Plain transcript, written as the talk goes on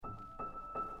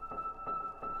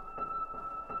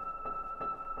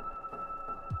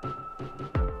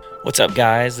What's up,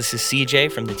 guys? This is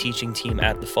CJ from the teaching team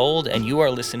at The Fold, and you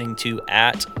are listening to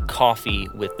At Coffee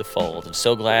with The Fold. I'm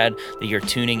so glad that you're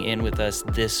tuning in with us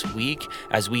this week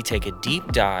as we take a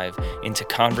deep dive into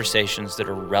conversations that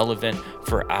are relevant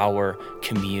for our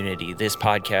community. This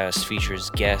podcast features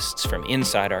guests from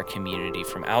inside our community,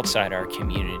 from outside our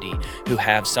community, who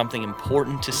have something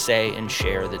important to say and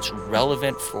share that's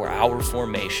relevant for our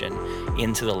formation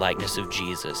into the likeness of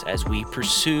Jesus as we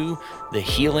pursue the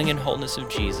healing and wholeness of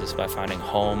Jesus by finding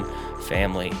home,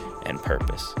 family, and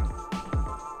purpose.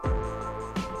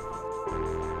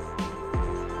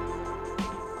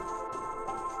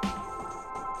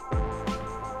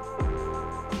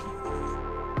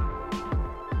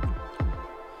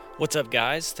 What's up,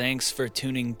 guys? Thanks for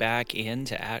tuning back in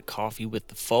to At Coffee with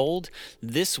The Fold.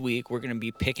 This week, we're going to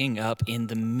be picking up in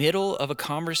the middle of a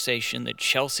conversation that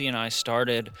Chelsea and I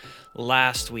started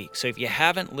last week. So if you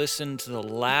haven't listened to the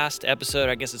last episode,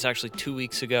 I guess it's actually 2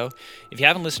 weeks ago. If you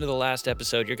haven't listened to the last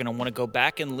episode, you're going to want to go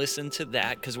back and listen to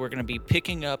that because we're going to be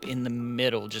picking up in the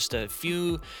middle, just a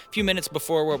few minutes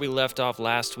before where we left off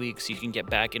last week so you can get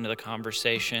back into the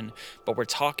conversation. But we're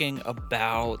talking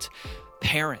about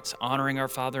parents, honoring our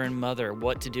father and mother,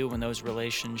 what to do when those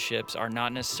relationships are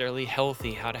not necessarily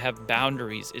healthy, how to have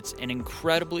boundaries. It's an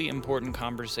incredibly important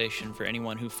conversation for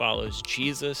anyone who follows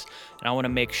Jesus, and I want to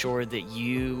make sure that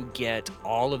you get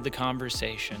all of the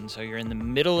conversation. So you're in the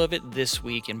middle of it this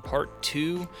week in part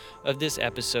 2 of this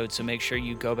episode, so make sure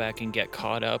you go back and get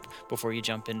caught up before you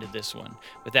jump into this one.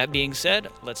 With that being said,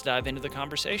 let's dive into the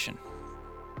conversation.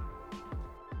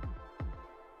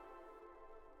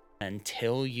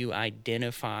 Until you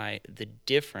identify the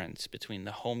difference between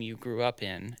the home you grew up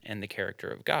in and the character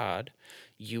of God,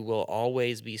 you will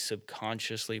always be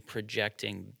subconsciously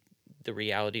projecting the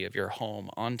reality of your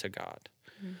home onto God.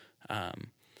 And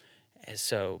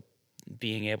so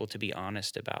being able to be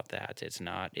honest about that,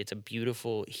 it's a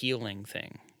beautiful healing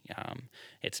thing.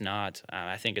 It's not,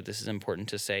 I think that this is important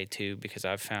to say too, because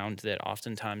I've found that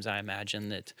oftentimes I imagine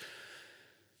that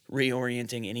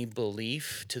reorienting any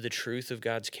belief to the truth of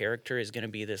God's character is going to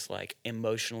be this like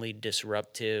emotionally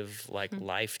disruptive, like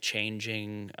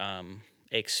life-changing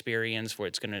experience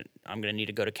where I'm going to need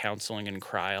to go to counseling and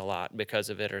cry a lot because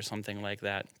of it or something like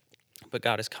that. But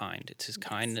God is kind. It's his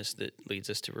kindness that leads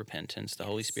us to repentance. The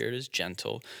Holy Spirit is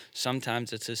gentle.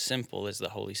 Sometimes it's as simple as the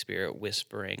Holy Spirit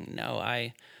whispering, "No,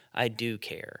 I do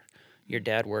care. Your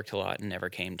dad worked a lot and never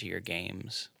came to your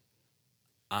games.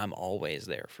 I'm always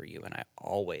there for you, and I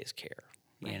always care."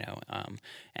 Right.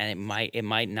 And it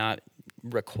might not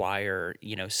require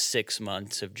 6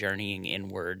 months of journeying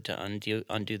inward to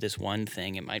undo this one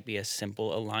thing. It might be a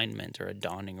simple alignment or a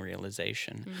dawning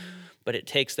realization, but it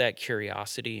takes that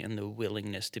curiosity and the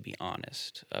willingness to be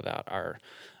honest about our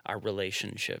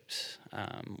relationships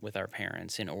with our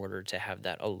parents in order to have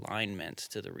that alignment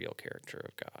to the real character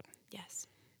of God. Yes.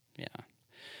 Yeah.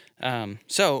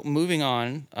 So moving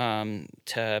on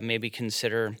to maybe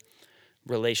consider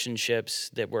relationships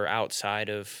that were outside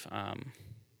of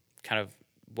kind of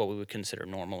what we would consider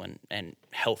normal and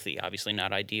healthy. Obviously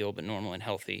not ideal, but normal and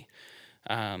healthy.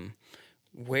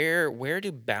 Where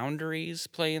do boundaries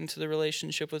play into the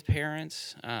relationship with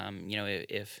parents?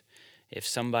 If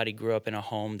somebody grew up in a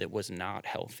home that was not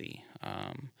healthy,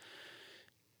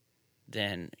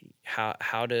 then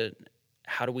how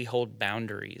do we hold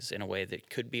boundaries in a way that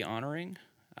could be honoring,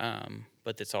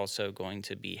 but that's also going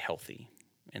to be healthy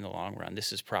in the long run?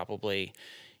 This is probably,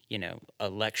 a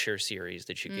lecture series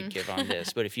that you could give on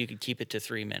this, but if you could keep it to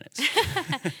 3 minutes.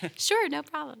 Sure, no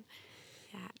problem.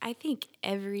 Yeah, I think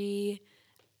every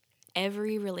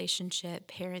relationship,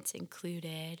 parents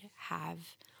included,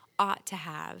 ought to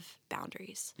have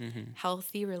boundaries.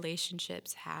 Healthy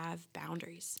relationships have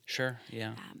boundaries. Sure,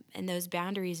 yeah. And those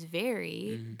boundaries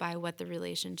vary by what the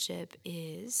relationship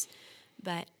is,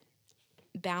 but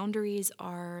boundaries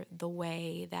are the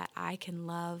way that I can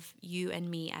love you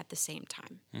and me at the same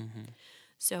time.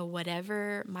 So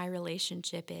whatever my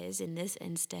relationship is, in this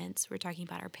instance, we're talking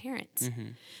about our parents.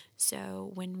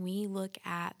 So when we look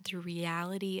at the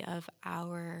reality of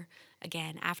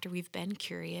again, after we've been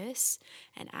curious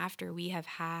and after we have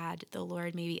had the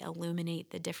Lord maybe illuminate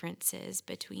the differences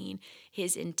between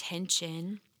his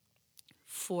intention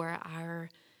for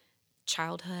our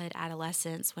childhood,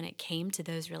 adolescence, when it came to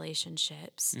those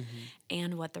relationships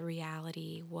and what the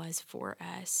reality was for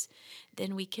us,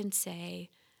 then we can say,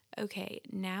 okay,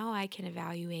 now I can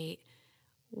evaluate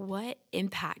what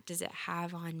impact does it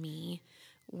have on me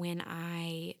when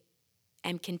I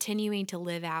am continuing to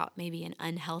live out maybe an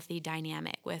unhealthy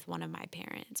dynamic with one of my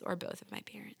parents or both of my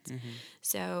parents.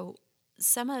 So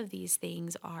some of these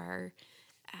things are,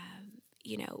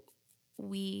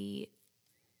 we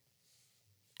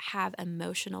have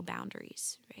emotional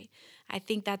boundaries, right? I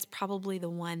think that's probably the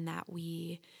one that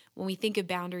when we think of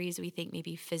boundaries, we think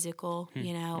maybe physical,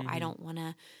 I don't want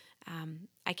to,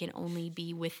 I can only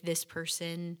be with this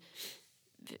person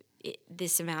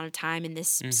this amount of time in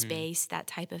this space, that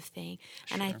type of thing.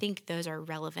 And I think those are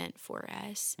relevant for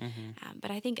us. But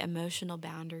I think emotional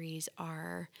boundaries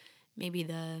are maybe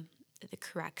the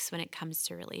crux when it comes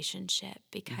to relationship,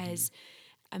 because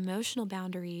emotional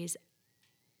boundaries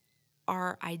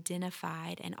are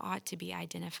identified and ought to be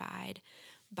identified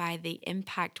by the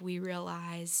impact we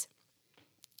realize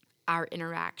our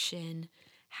interaction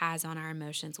has on our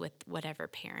emotions with whatever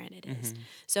parent it is.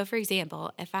 So, for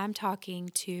example, if I'm talking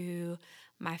to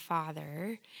my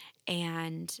father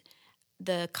and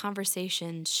the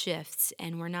conversation shifts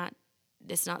and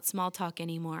it's not small talk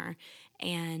anymore,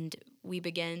 and we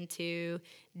begin to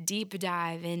deep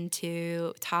dive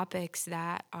into topics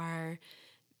that are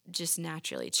just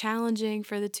naturally challenging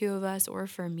for the two of us, or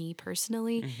for me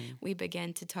personally, we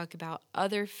begin to talk about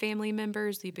other family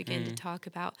members. We begin to talk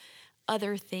about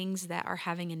other things that are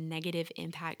having a negative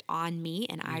impact on me,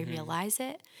 and I realize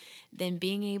it. Then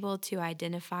being able to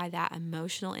identify that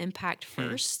emotional impact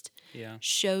first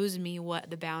shows me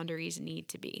what the boundaries need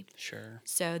to be. Sure.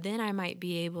 So then I might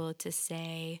be able to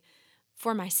say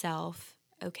for myself,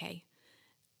 okay,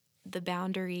 the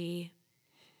boundary,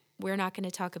 we're not going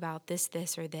to talk about this,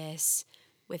 or this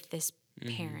with this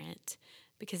parent,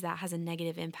 because that has a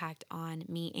negative impact on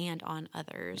me and on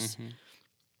others.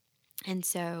 And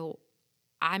so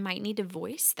I might need to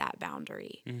voice that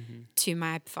boundary to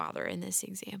my father in this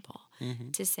example,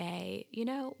 to say,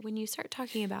 when you start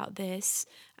talking about this,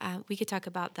 we could talk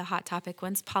about the hot topic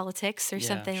once, politics or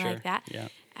something like that. Yeah.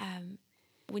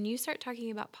 When you start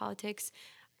talking about politics,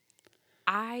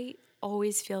 I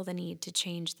always feel the need to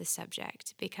change the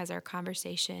subject because our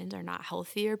conversations are not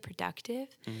healthy or productive.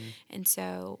 And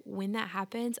so when that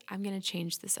happens, I'm going to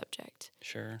change the subject.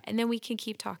 Sure. And then we can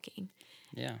keep talking.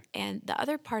 Yeah. And the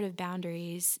other part of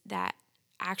boundaries that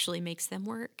actually makes them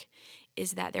work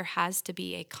is that there has to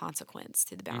be a consequence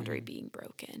to the boundary being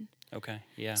broken. Okay.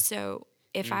 Yeah. So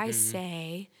if I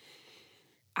say,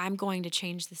 I'm going to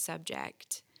change the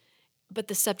subject, but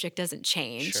the subject doesn't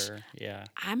change, Sure. Yeah.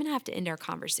 I'm going to have to end our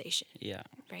conversation. Yeah.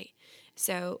 Right.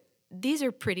 So those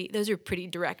are pretty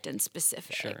direct and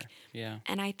specific. Sure. Yeah.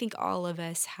 And I think all of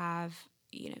us have,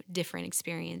 different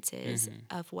experiences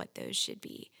of what those should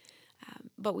be.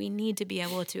 But we need to be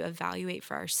able to evaluate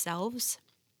for ourselves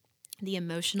the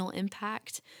emotional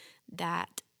impact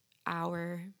that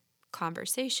our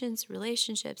conversations,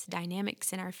 relationships,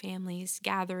 dynamics in our families,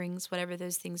 gatherings, whatever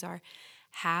those things are,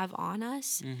 have on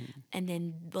us, and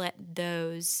then let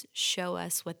those show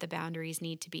us what the boundaries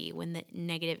need to be when the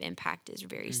negative impact is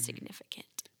very significant.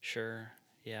 Sure.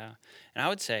 Yeah. And I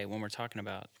would say when we're talking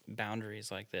about boundaries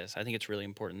like this, I think it's really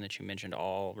important that you mentioned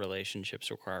all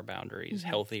relationships require boundaries,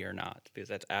 healthy or not, because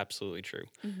that's absolutely true.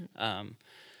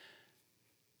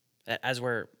 As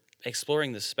we're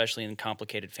exploring this, especially in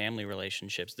complicated family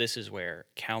relationships, this is where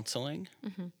counseling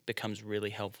becomes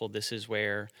really helpful. This is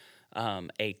where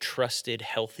a trusted,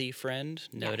 healthy friend,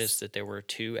 notice that there were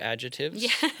two adjectives.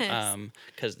 Yes.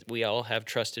 Because we all have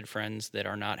trusted friends that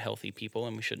are not healthy people,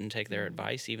 and we shouldn't take their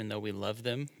advice, even though we love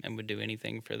them and would do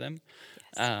anything for them.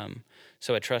 Yes.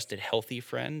 So a trusted, healthy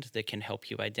friend that can help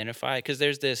you identify, because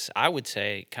there's this, I would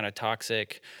say, kind of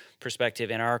toxic perspective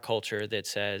in our culture that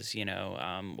says,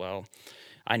 well,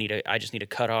 I just need to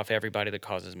cut off everybody that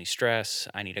causes me stress.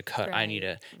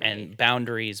 And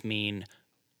boundaries mean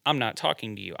I'm not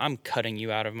talking to you. I'm cutting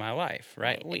you out of my life,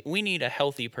 right? We need a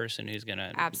healthy person who's going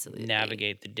to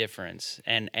navigate the difference.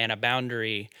 And a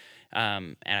boundary,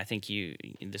 and I think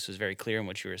this was very clear in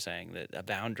what you were saying, that a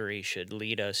boundary should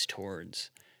lead us towards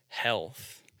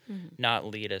health, not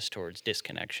lead us towards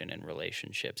disconnection in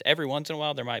relationships. Every once in a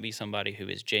while, there might be somebody who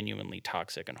is genuinely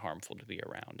toxic and harmful to be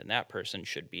around, and that person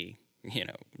should be,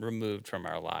 removed from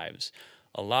our lives.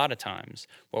 A lot of times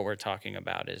what we're talking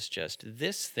about is just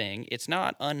this thing. It's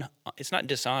not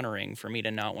dishonoring for me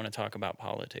to not want to talk about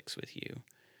politics with you.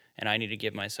 And I need to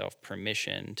give myself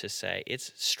permission to say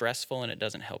it's stressful and it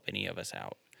doesn't help any of us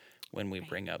out when we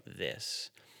bring up this,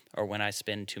 or when I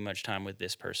spend too much time with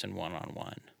this person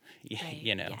one-on-one.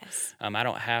 Yes. I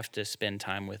don't have to spend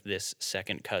time with this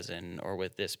second cousin or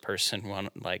with this person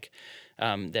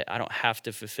that I don't have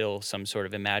to fulfill some sort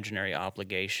of imaginary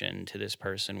obligation to this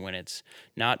person when it's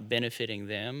not benefiting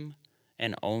them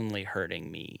and only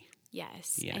hurting me.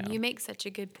 Yes. And you make such a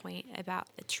good point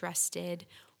about the trusted,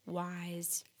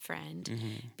 wise friend,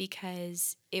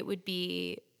 because it would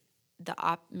be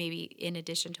maybe in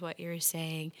addition to what you're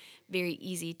saying, very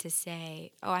easy to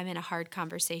say, oh, I'm in a hard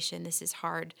conversation. This is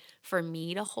hard for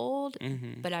me to hold,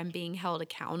 but I'm being held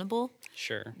accountable.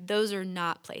 Sure. Those are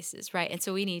not places, right? And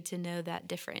so we need to know that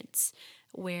difference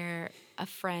where a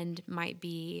friend might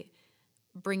be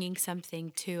bringing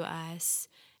something to us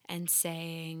and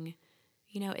saying,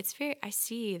 I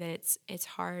see that it's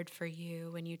hard for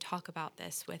you when you talk about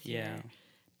this with your Yeah.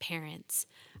 parents.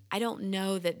 I don't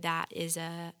know that is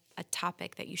a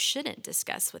topic that you shouldn't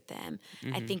discuss with them.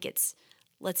 I think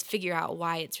let's figure out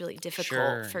why it's really difficult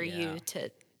Sure. for Yeah. you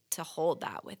to hold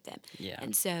that with them. Yeah.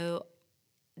 And so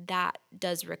that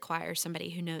does require somebody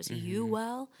who knows you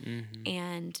well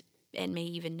and may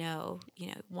even know,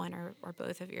 one or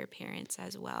both of your parents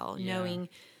as well, Yeah. knowing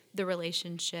the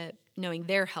relationship, knowing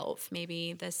their health,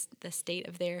 maybe the state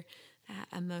of their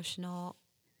emotional,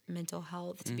 mental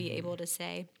health, to be able to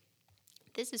say,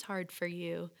 this is hard for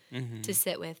you to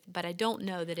sit with, but I don't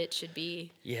know that it should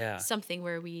be Yeah. something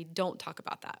where we don't talk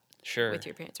about that Sure. with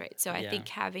your parents, right? So I Yeah. think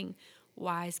having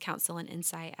wise counsel and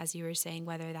insight, as you were saying,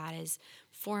 whether that is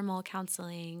formal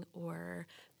counseling or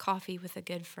coffee with a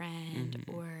good friend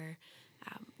or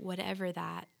whatever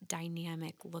that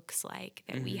dynamic looks like,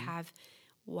 that we have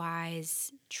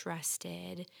wise,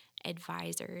 trusted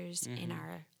advisors in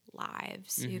our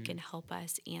lives who can help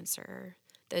us answer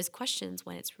those questions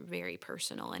when it's very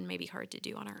personal and maybe hard to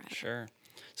do on our own. Sure.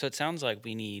 So it sounds like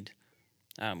we need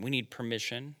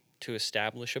permission to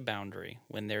establish a boundary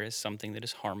when there is something that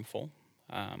is harmful,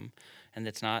 and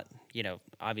that's not,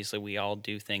 obviously we all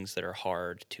do things that are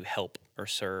hard to help or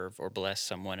serve or bless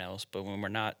someone else, but when we're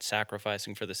not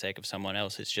sacrificing for the sake of someone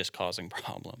else, it's just causing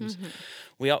problems.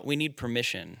 We need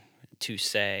permission to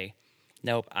say,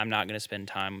 nope, I'm not going to spend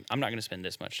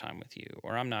this much time with you,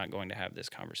 or I'm not going to have this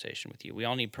conversation with you. We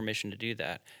all need permission to do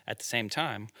that. At the same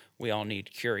time, we all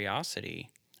need curiosity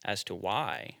as to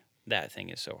why that thing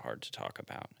is so hard to talk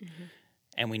about.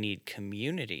 And we need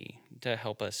community to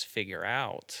help us figure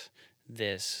out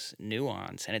this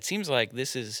nuance. And it seems like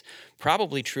this is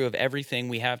probably true of everything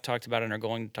we have talked about and are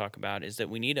going to talk about, is that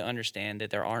we need to understand that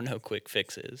there are no quick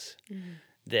fixes,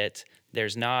 that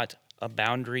there's not a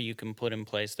boundary you can put in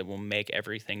place that will make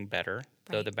everything better,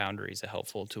 though the boundary is a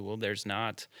helpful tool. There's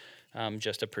not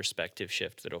just a perspective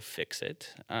shift that'll fix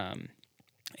it.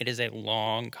 It is a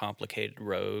long, complicated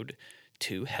road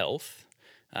to health.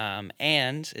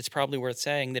 And it's probably worth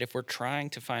saying that if we're trying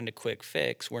to find a quick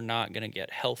fix, we're not going to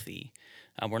get healthy.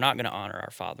 We're not going to honor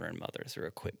our father and mother through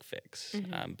a quick fix.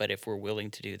 But if we're willing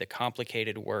to do the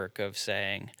complicated work of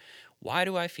saying, why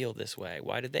do I feel this way?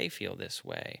 Why did they feel this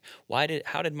way?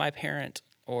 How did my parent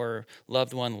or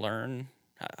loved one learn?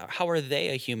 How are they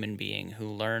a human being who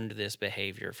learned this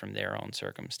behavior from their own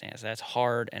circumstance? That's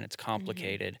hard and it's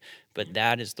complicated, but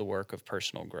that is the work of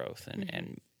personal growth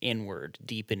and inward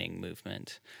deepening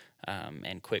movement.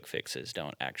 And quick fixes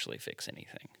don't actually fix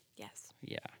anything. Yes.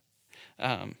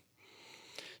 Yeah.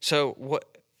 So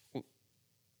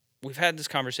we've had this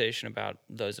conversation about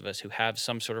those of us who have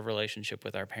some sort of relationship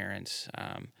with our parents.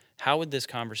 How would this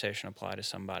conversation apply to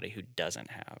somebody who doesn't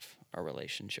have a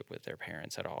relationship with their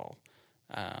parents at all?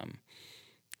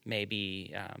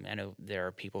 Maybe I know there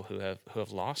are people who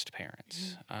have lost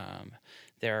parents.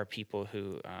 There are people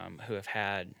who have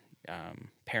had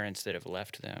parents that have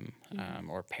left them,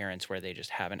 or parents where they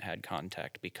just haven't had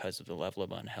contact because of the level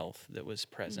of unhealth that was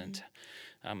present.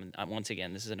 Once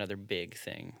again, this is another big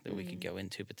thing that we could go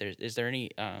into. But is there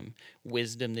any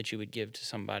wisdom that you would give to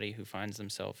somebody who finds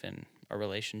themselves in a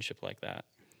relationship like that?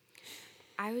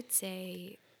 I would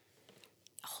say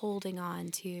holding on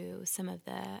to some of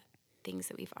the things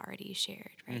that we've already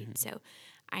shared, right? So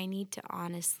I need to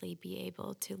honestly be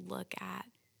able to look at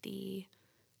the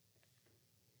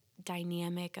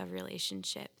dynamic of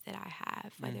relationship that I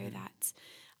have, whether that's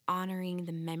honoring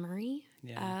the memory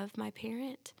of my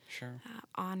parent,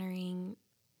 honoring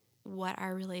what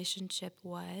our relationship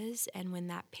was, and when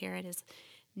that parent is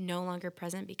no longer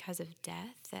present because of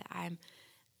death, that I'm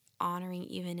honoring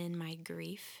even in my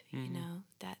grief,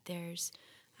 that there's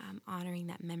honoring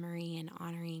that memory and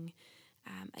honoring,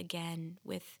 again,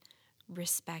 with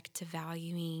respect to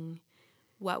valuing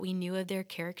what we knew of their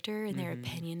character and their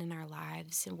opinion in our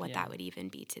lives and what that would even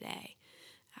be today.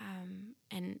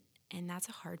 And that's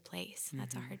a hard place.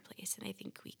 That's a hard place. And I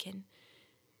think we can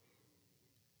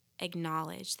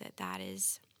acknowledge that that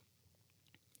is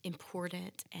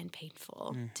important and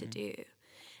painful to do.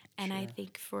 And I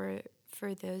think for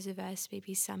those of us,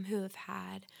 maybe some who have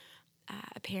had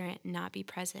a parent not be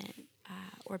present,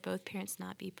 or both parents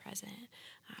not be present,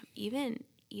 even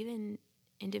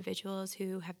individuals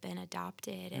who have been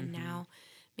adopted and now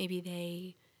maybe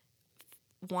they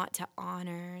want to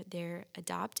honor their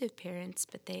adoptive parents,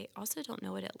 but they also don't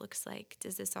know what it looks like.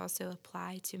 Does this also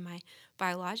apply to my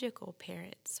biological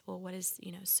parents? Well, what is,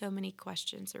 so many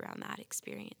questions around that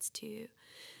experience too.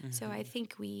 So I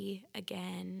think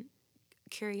again,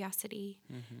 curiosity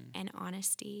and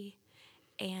honesty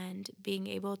and being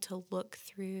able to look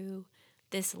through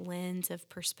this lens of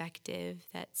perspective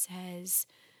that says,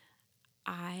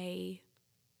 I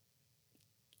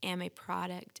am a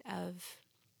product of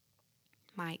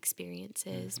my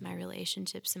experiences, my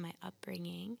relationships, and my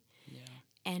upbringing. Yeah.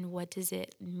 And what does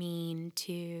it mean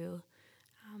to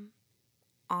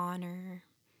honor,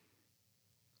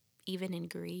 even in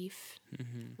grief,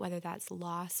 whether that's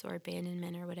loss or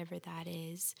abandonment or whatever that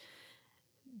is,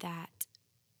 that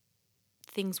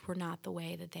things were not the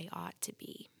way that they ought to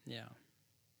be. Yeah.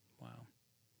 Wow.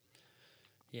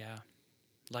 Yeah.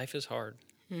 Life is hard.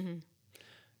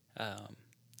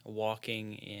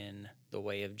 Walking in the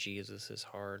way of Jesus is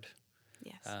hard.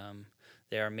 Yes.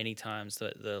 There are many times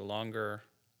that the longer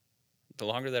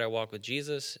that I walk with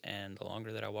Jesus and the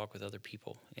longer that I walk with other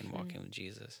people in walking with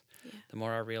Jesus, the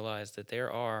more I realize that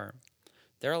there are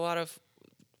a lot of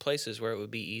places where it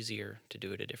would be easier to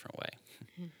do it a different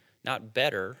way. Not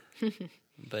better,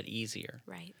 but easier.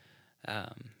 Right.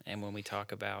 And when we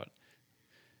talk about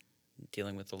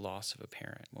dealing with the loss of a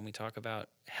parent, when we talk about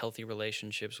healthy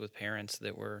relationships with parents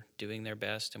that were doing their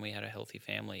best and we had a healthy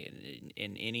family,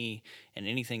 in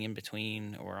anything in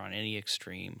between or on any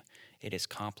extreme, it is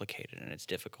complicated and it's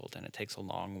difficult and it takes a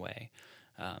long way.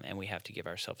 And we have to give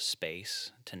ourselves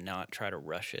space to not try to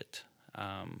rush it.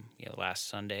 Last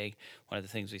Sunday, one of the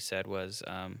things we said was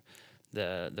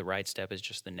the right step is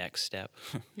just the next step.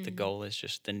 The goal is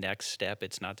just the next step.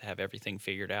 It's not to have everything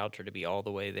figured out or to be all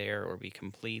the way there or be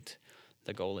complete.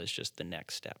 The goal is just the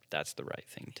next step. That's the right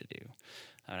thing to do.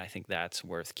 And I think that's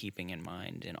worth keeping in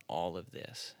mind in all of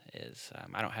this is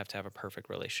I don't have to have a perfect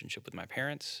relationship with my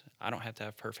parents. I don't have to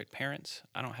have perfect parents.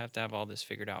 I don't have to have all this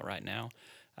figured out right now.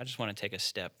 I just want to take a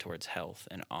step towards health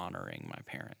and honoring my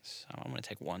parents. I want to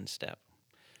take one step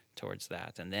towards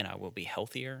that, and then I will be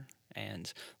healthier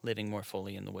and living more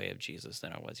fully in the way of Jesus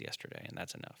than I was yesterday, and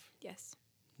that's enough. Yes.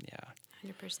 Yeah.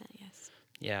 100% yes.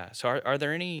 Yeah. So are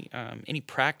there any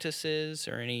practices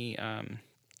or any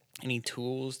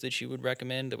tools that you would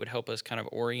recommend that would help us kind of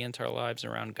orient our lives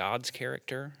around God's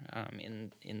character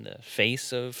in the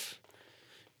face of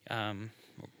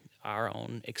our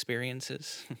own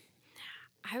experiences?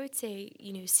 I would say,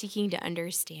 seeking to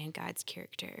understand God's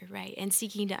character, right? And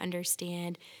seeking to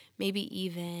understand maybe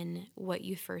even what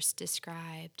you first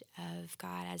described of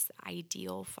God as the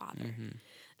ideal father.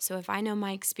 So if I know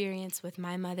my experience with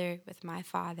my mother, with my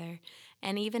father,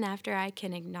 and even after I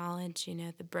can acknowledge,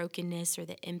 the brokenness or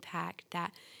the impact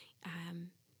that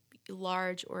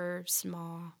large or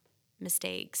small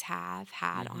mistakes have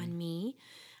had on me,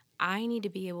 I need to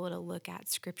be able to look at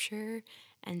Scripture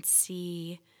and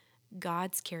see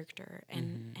God's character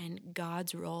and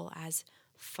God's role as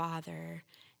Father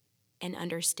and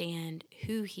understand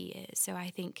who He is. So I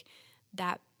think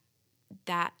that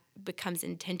becomes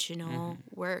intentional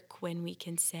work when we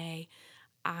can say,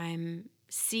 I'm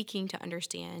seeking to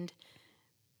understand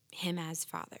Him as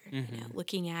Father.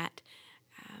 Looking at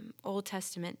Old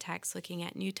Testament texts, looking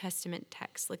at New Testament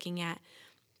texts, looking at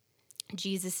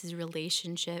Jesus'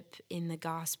 relationship in the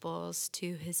Gospels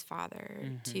to His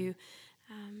Father, to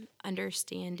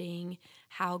understanding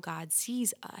how God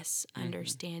sees us,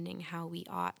 understanding how we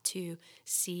ought to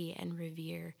see and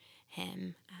revere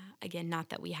Him. Again, not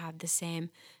that we have the same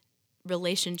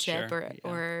relationship Sure,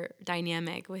 or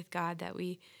dynamic with God that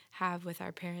we have with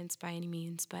our parents by any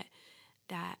means, but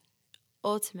that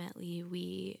ultimately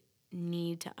we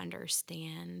need to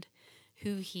understand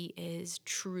who He is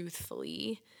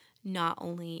truthfully, not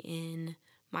only in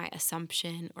my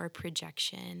assumption or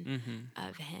projection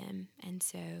of Him. And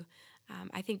so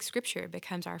I think Scripture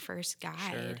becomes our first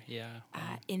guide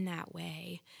in that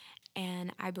way.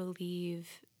 And I believe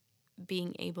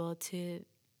being able to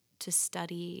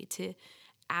study, to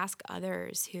ask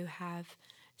others who have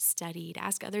studied,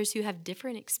 ask others who have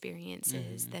different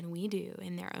experiences than we do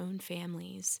in their own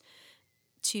families,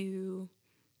 to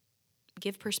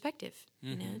give perspective,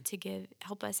 to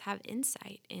help us have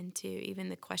insight into even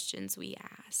the questions we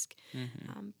ask.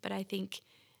 But I think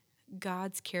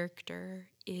God's character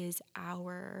is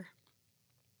our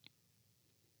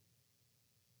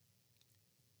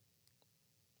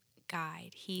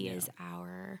guide. He is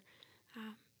our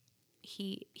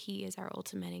he is our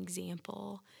ultimate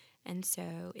example. And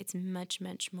so it's much,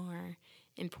 much more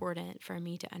important for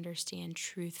me to understand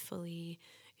truthfully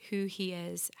who He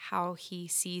is, how He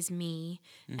sees me,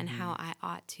 and how I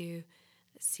ought to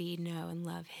see, know, and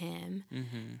love him,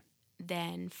 Mm-hmm.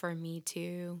 then for me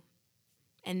to,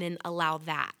 and then allow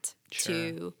that Sure.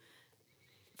 to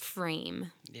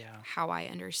frame Yeah. how I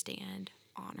understand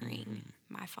honoring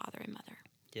my father and mother.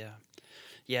 Yeah.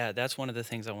 Yeah, that's one of the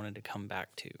things I wanted to come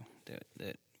back to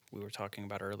that we were talking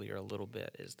about earlier a little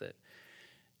bit, is that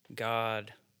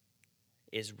God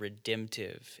is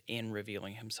redemptive in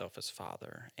revealing himself as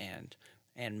father and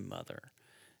mother.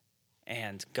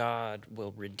 And God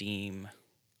will redeem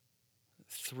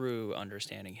through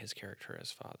understanding his character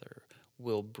as father,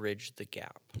 will bridge the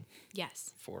gap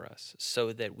Yes. for us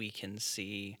so that we can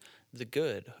see the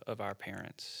good of our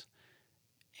parents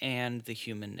and the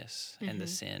humanness and the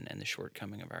sin and the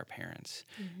shortcoming of our parents.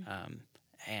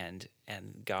 And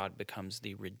God becomes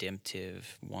the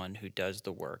redemptive one who does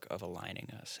the work of aligning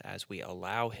us as we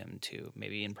allow him to,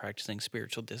 maybe in practicing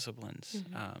spiritual disciplines.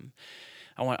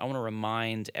 I want to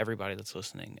remind everybody that's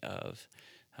listening of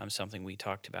something we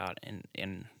talked about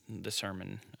in the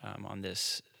sermon on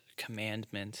this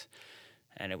commandment,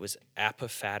 and it was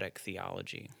apophatic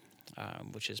theology,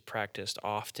 which is practiced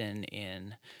often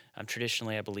in,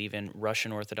 traditionally, I believe, in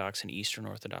Russian Orthodox and Eastern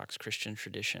Orthodox Christian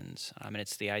traditions. And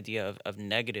it's the idea of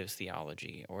negative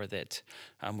theology, or that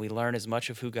we learn as much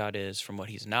of who God is from what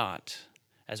he's not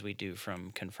as we do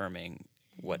from confirming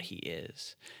what he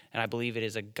is. And I believe it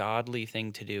is a godly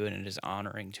thing to do, and it is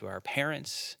honoring to our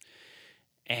parents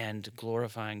and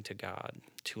glorifying to God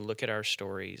to look at our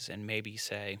stories and maybe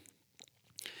say,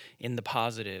 in the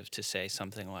positive, to say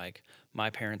something like, my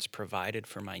parents provided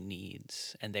for my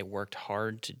needs and they worked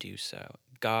hard to do so.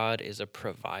 God is a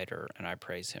provider, and I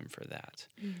praise him for that.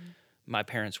 My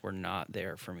parents were not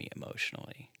there for me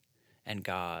emotionally, and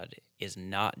God is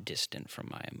not distant from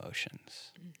my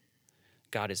emotions.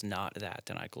 God is not that,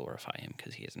 and I glorify him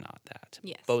because he is not that.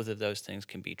 Yes. Both of those things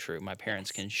can be true. My parents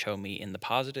Yes. can show me in the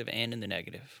positive and in the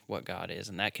negative what God is,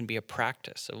 and that can be a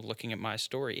practice of looking at my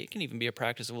story. It can even be a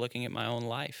practice of looking at my own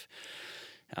life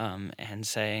and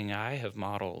saying, I have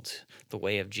modeled the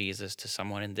way of Jesus to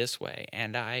someone in this way,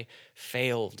 and I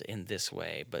failed in this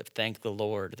way, but thank the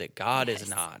Lord that God Yes. is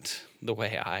not the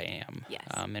way I am. Yes.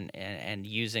 And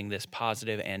using this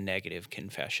positive and negative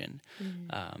confession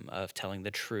of telling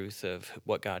the truth of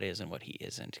what God is and what he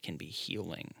isn't can be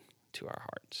healing to our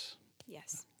hearts.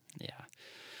 Yes. Yeah.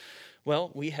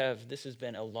 Well, this has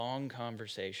been a long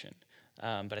conversation,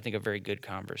 but I think a very good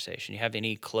conversation. You have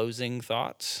any closing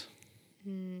thoughts?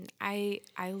 I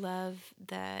love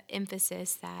the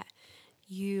emphasis that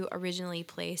you originally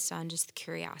placed on just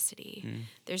curiosity.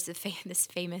 There's this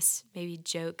famous maybe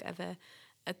joke of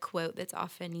a quote that's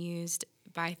often used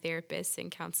by therapists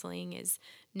in counseling is,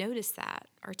 notice that,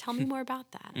 or tell me more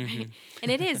about that. Right?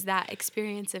 And it is that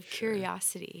experience of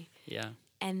curiosity. Yeah.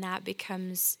 And that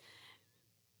becomes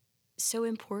so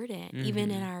important, even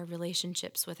in our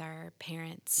relationships with our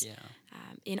parents,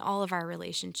 in all of our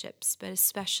relationships, but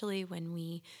especially when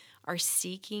we are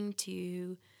seeking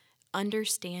to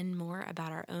understand more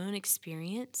about our own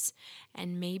experience,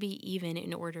 and maybe even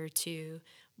in order to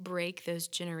break those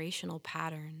generational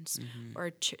patterns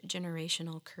or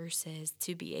generational curses,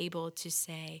 to be able to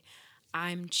say,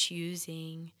 I'm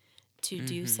choosing to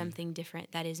do something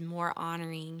different that is more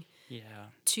honoring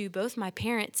to both my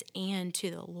parents and to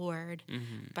the Lord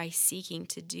by seeking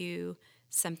to do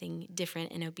something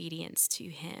different in obedience to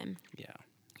him. Yeah.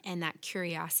 And that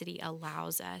curiosity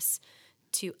allows us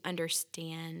to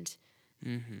understand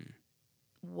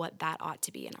what that ought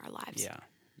to be in our lives. Yeah.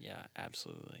 Yeah,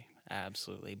 absolutely.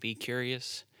 Absolutely. Be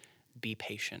curious, be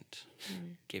patient,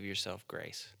 give yourself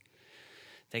grace.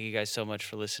 Thank you guys so much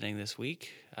for listening this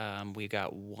week. We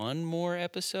got one more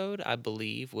episode, I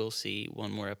believe. We'll see one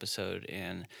more episode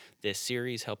in this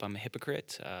series, Help I'm a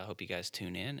Hypocrite. Hope you guys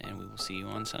tune in, and we will see you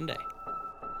on Sunday.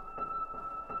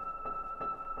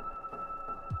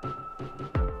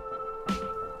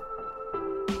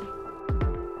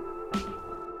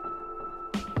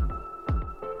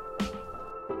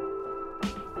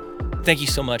 Thank you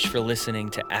so much for listening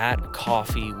to At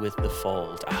Coffee with the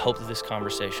Fold. I hope that this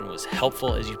conversation was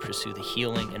helpful as you pursue the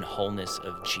healing and wholeness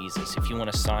of Jesus. If you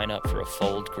want to sign up for a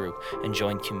Fold group and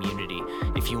join community,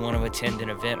 if you want to attend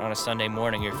an event on a Sunday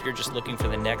morning, or if you're just looking for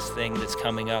the next thing that's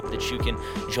coming up that you can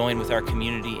join with our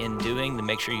community in doing, then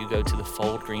make sure you go to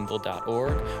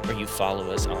thefoldgreenville.org, or you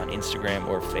follow us on Instagram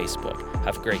or Facebook.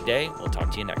 Have a great day. We'll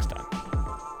talk to you next time.